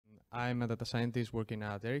I'm a data scientist working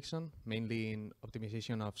at Ericsson, mainly in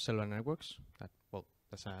optimization of cellular networks.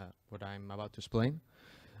 That's what I'm about to explain.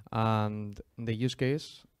 And the use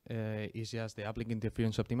case is just the uplink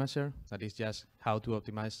interference optimizer. That is just how to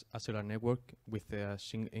optimize a cellular network with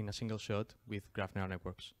in a single shot with graph neural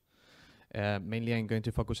networks. Mainly, I'm going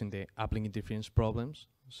to focus in the uplink interference problems.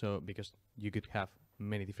 So because you could have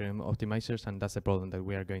many different optimizers, and that's the problem that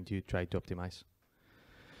we are going to try to optimize.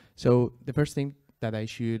 So the first thing that I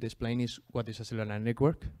should explain is what is a cellular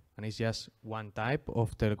network, and it's just one type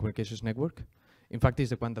of telecommunications network. In fact,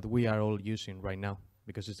 it's the one that we are all using right now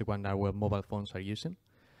because it's the one that our mobile phones are using.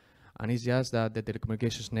 And it's just that the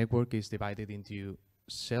telecommunications network is divided into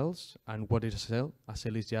cells. And what is a cell? A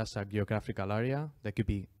cell is just a geographical area that could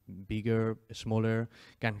be bigger, smaller,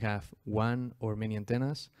 can have one or many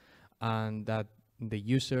antennas, and that the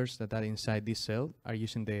users that are inside this cell are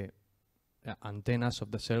using the antennas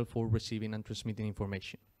of the cell for receiving and transmitting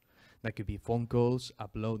information. That could be phone calls,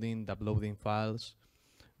 uploading, downloading files,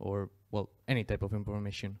 or well, any type of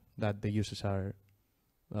information that the users are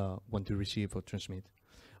want to receive or transmit.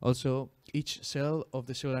 Also, each cell of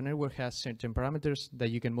the cellular network has certain parameters that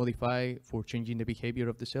you can modify for changing the behavior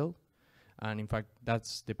of the cell. And in fact,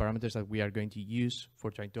 that's the parameters that we are going to use for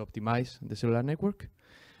trying to optimize the cellular network.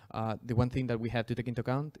 The one thing that we have to take into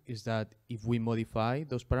account is that if we modify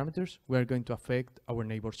those parameters, we are going to affect our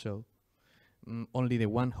neighbor cell. Only the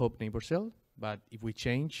one hop neighbor cell, but if we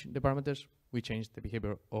change the parameters, we change the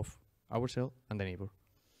behavior of our cell and the neighbor.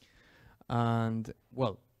 And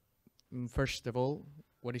well, first of all,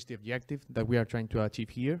 what is the objective that we are trying to achieve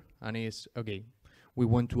here? And is, okay, we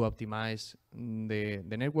want to optimize the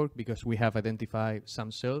network because we have identified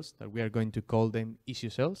some cells that we are going to call them issue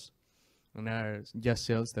cells, and are just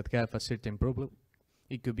cells that have a certain problem.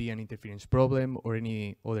 It could be an interference problem or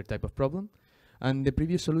any other type of problem. And the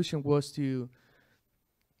previous solution was to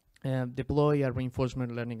deploy a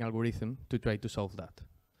reinforcement learning algorithm to try to solve that.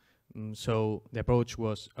 So the approach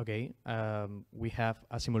was, okay, we have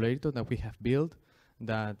a simulator that we have built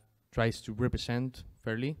that tries to represent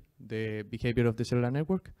fairly the behavior of the cellular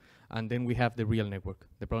network, and then we have the real network.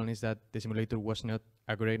 The problem is that the simulator was not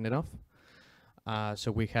accurate enough,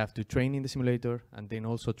 so we have to train in the simulator and then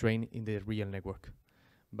also train in the real network.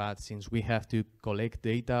 But since we have to collect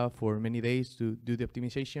data for many days to do the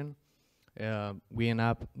optimization, we end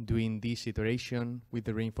up doing this iteration with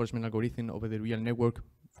the reinforcement algorithm over the real network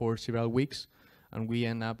for several weeks, and we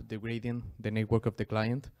end up degrading the network of the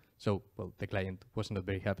client. So, well, the client was not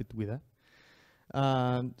very happy with that.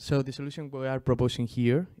 So the solution we are proposing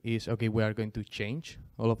here is, okay, we are going to change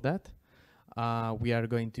all of that. We are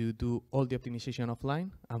going to do all the optimization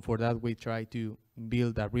offline, and for that we try to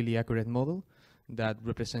build a really accurate model that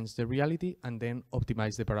represents the reality and then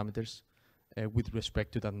optimize the parameters with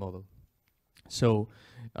respect to that model. So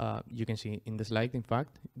you can see in the slide, in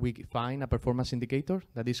fact, we find a performance indicator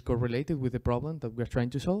that is correlated with the problem that we are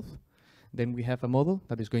trying to solve. Then we have a model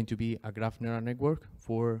that is going to be a graph neural network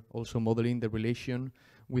for also modeling the relation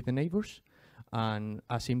with the neighbors. And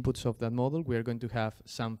as inputs of that model, we are going to have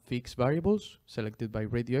some fixed variables selected by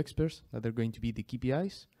radio experts that are going to be the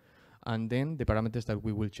KPIs, and then the parameters that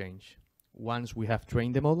we will change. Once we have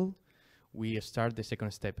trained the model, we start the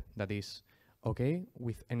second step. That is, okay,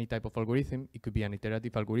 with any type of algorithm, it could be an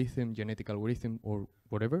iterative algorithm, genetic algorithm, or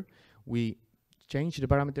whatever, we change the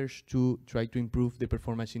parameters to try to improve the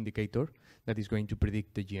performance indicator that is going to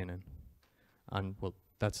predict the GNN. And well,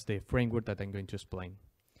 that's the framework that I'm going to explain.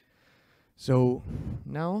 So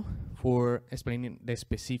now for explaining the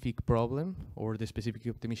specific problem or the specific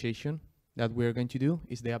optimization that we're going to do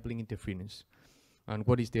is the uplink interference. And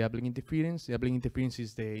what is the uplink interference? The uplink interference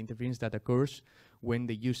is the interference that occurs when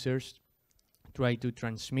the users try to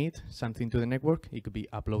transmit something to the network. It could be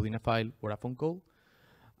uploading a file or a phone call.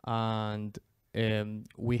 And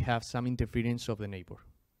we have some interference of the neighbor.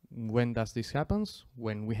 When does this happen?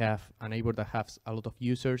 When we have a neighbor that has a lot of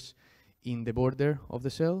users in the border of the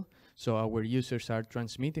cell. So our users are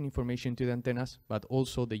transmitting information to the antennas, but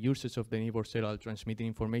also the users of the neighbor cell are transmitting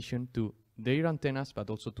information to their antennas, but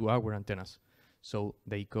also to our antennas. So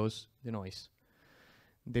they cause the noise.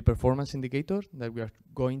 The performance indicator that we are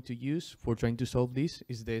going to use for trying to solve this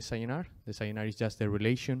is the SINR. The SINR is just the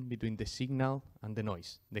relation between the signal and the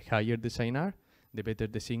noise. The higher the SINR, the better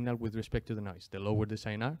the signal with respect to the noise. The lower the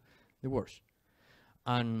SINR, the worse.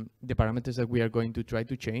 And the parameters that we are going to try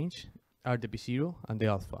to change are the P0 and the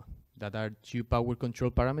alpha. That are two power control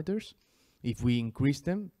parameters. If we increase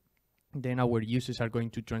them, then our users are going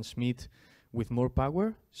to transmit with more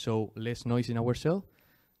power, so less noise in our cell.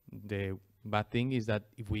 The bad thing is that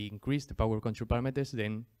if we increase the power control parameters,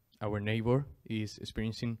 then our neighbor is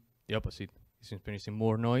experiencing the opposite. is experiencing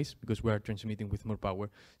more noise because we are transmitting with more power.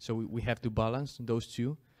 So we have to balance those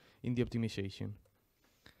two in the optimization.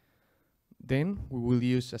 Then we will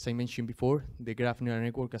use, as I mentioned before, the graph neural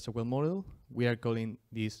network as a well model. We are calling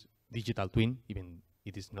this digital twin, even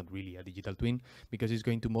it is not really a digital twin, because it's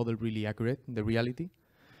going to model really accurate the reality.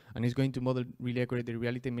 And it's going to model really accurate the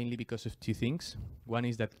reality mainly because of two things. One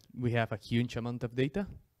is that we have a huge amount of data,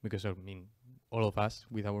 because I mean, all of us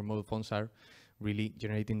with our mobile phones are really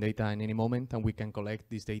generating data in any moment, and we can collect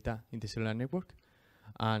this data in the cellular network.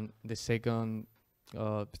 And the second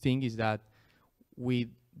thing is that we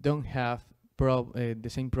don't have the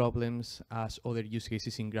same problems as other use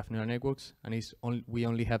cases in graph neural networks, and we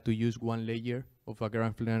only have to use one layer of a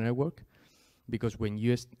graph neural network, because when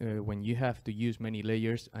you have to use many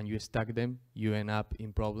layers and you stack them, you end up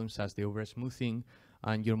in problems as the over smoothing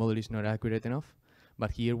and your model is not accurate enough.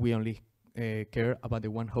 But here we only care about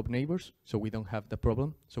the one-hop neighbors, so we don't have the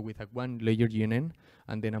problem. So with a one-layer GNN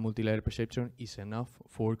and then a multi-layer perceptron is enough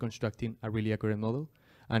for constructing a really accurate model.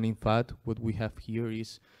 And in fact, what we have here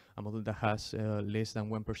is a model that has less than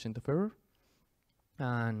 1% of error.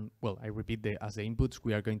 And well, I repeat, as the inputs,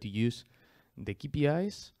 we are going to use the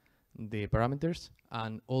KPIs, the parameters,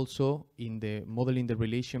 and also in the modeling the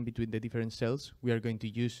relation between the different cells, we are going to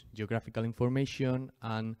use geographical information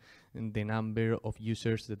and the number of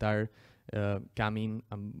users that are coming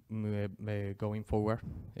and going forward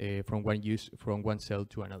from one cell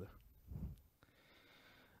to another.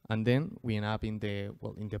 And then we end up in the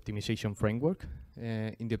optimization framework.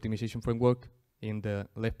 In the optimization framework, in the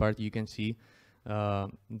left part, you can see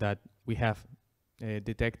that we have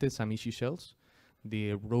detected some issue cells.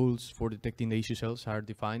 The rules for detecting the issue cells are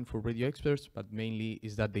defined for radio experts, but mainly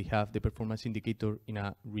is that they have the performance indicator in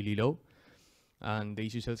a really low, and the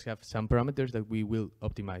issue cells have some parameters that we will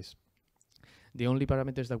optimize. The only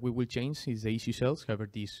parameters that we will change is the issue cells. However,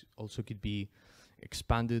 these also could be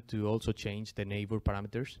expanded to also change the neighbor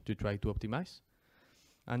parameters to try to optimize.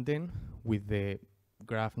 And then with the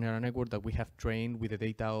graph neural network that we have trained with the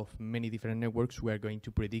data of many different networks, we are going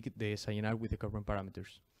to predict the SINR with the current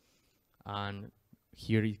parameters. And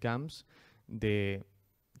here it comes, the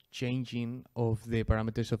changing of the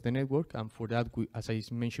parameters of the network. And for that, as I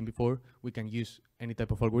mentioned before, we can use any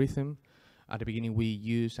type of algorithm. At the beginning, we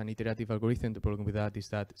use an iterative algorithm. The problem with that is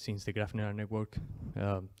that since the graph neural network,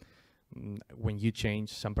 when you change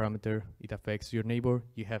some parameter, it affects your neighbor.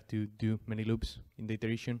 You have to do many loops in the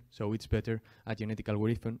iteration. So it's better a genetic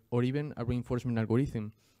algorithm or even a reinforcement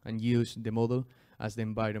algorithm and use the model as the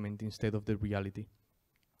environment instead of the reality.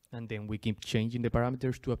 And then we keep changing the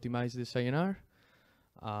parameters to optimize the SINR,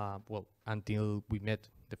 well, until we met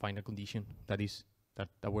the final condition, that is that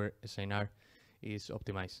our SINR is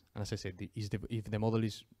optimized. And as I said, if the model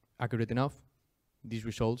is accurate enough, these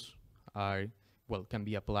results are, well, can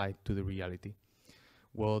be applied to the reality.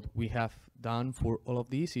 What we have done for all of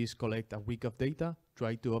this is collect a week of data,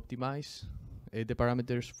 try to optimize the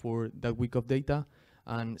parameters for that week of data,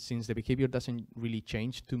 and since the behavior doesn't really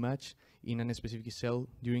change too much in a specific cell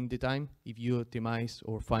during the time, if you optimize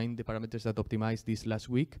or find the parameters that optimize this last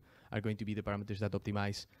week are going to be the parameters that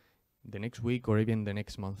optimize the next week or even the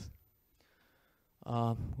next month.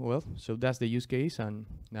 Well, so that's the use case, and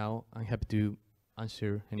now I'm happy to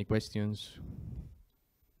answer any questions.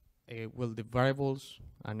 Well, the variables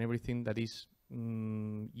and everything that is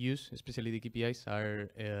used, especially the KPIs, are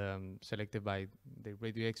selected by the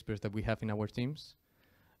radio experts that we have in our teams.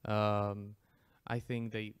 I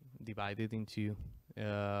think they divided into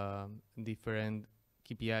different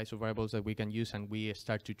KPIs or variables that we can use, and we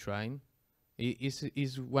start to train. It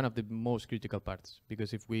is one of the most critical parts,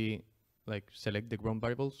 because if we select the wrong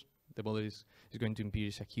variables, the model is going to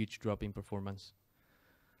experience a huge drop in performance.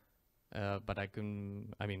 But I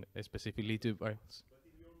mean, specifically to variables. But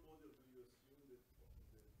in your model, do you assume that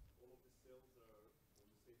all of the cells are on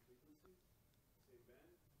the same frequency, same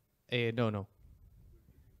band? No.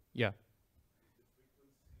 Yeah. The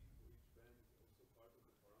frequency for each band is also part of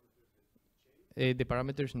the parameters that you change? The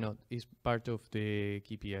parameters not is part of the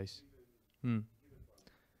KPIs. Given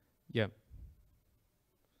parameters. Yeah.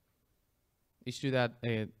 It's true that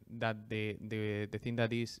that the thing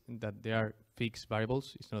that is that there are fixed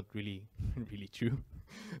variables is not really really true,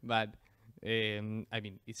 but I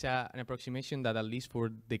mean, it's an approximation that at least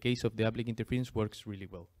for the case of the uplink interference works really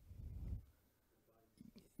well.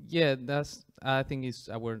 Yeah, that's, I think, is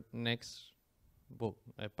our next, well,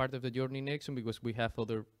 part of the journey next, because we have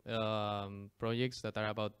other projects that are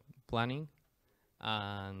about planning,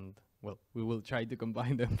 and well, we will try to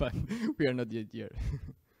combine them, but we are not yet here.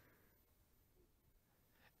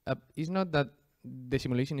 It's not that the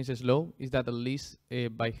simulation is slow is that at least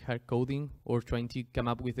by hard coding or trying to come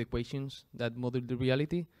up with equations that model the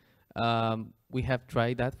reality, we have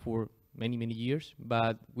tried that for many years,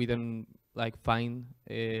 but we don't like find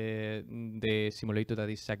the simulator that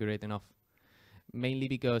is accurate enough. Mainly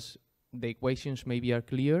because the equations maybe are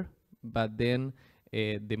clear, but then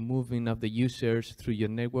the movement of the users through your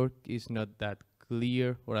network is not that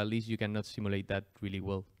clear, or at least you cannot simulate that really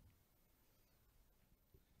well.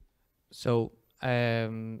 So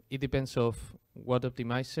it depends of what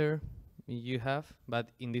optimizer you have,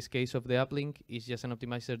 but in this case of the uplink, it's just an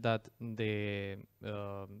optimizer that the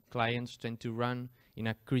clients tend to run in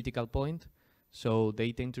a critical point. So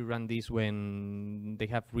they tend to run this when they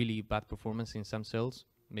have really bad performance in some cells,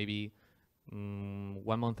 maybe 1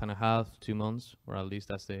 month and a half, 2 months, or at least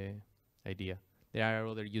that's the idea. There are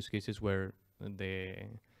other use cases where the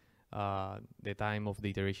time of the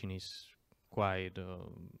iteration is quite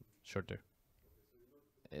shorter.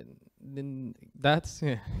 And then that's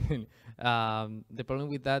the problem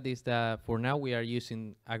with that is that for now we are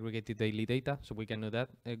using aggregated daily data, so we cannot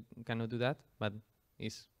do that, but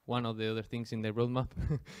it's one of the other things in the roadmap.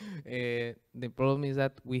 The problem is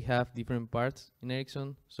that we have different parts in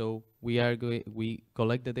Ericsson, so we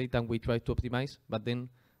collect the data and we try to optimize, but then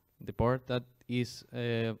the part that is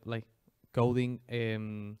like coding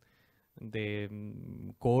the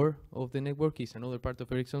core of the network is another part of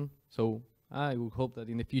Ericsson. So I would hope that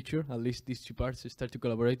in the future, at least these two parts start to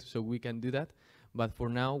collaborate so we can do that. But for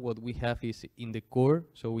now, what we have is in the core.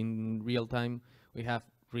 So in real time, we have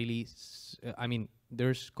really, I mean,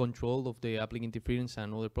 there's control of the uplink interference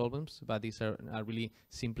and other problems, but these are a really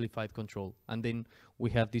simplified control. And then we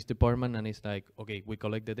have this department, and it's like, okay, we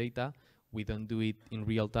collect the data. We don't do it in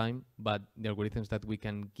real time, but the algorithms that we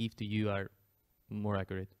can give to you are more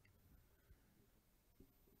accurate.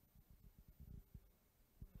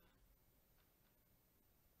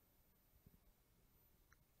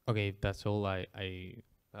 Okay, if that's all. I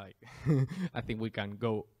I think we can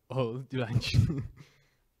go all to lunch.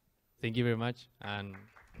 Thank you very much, and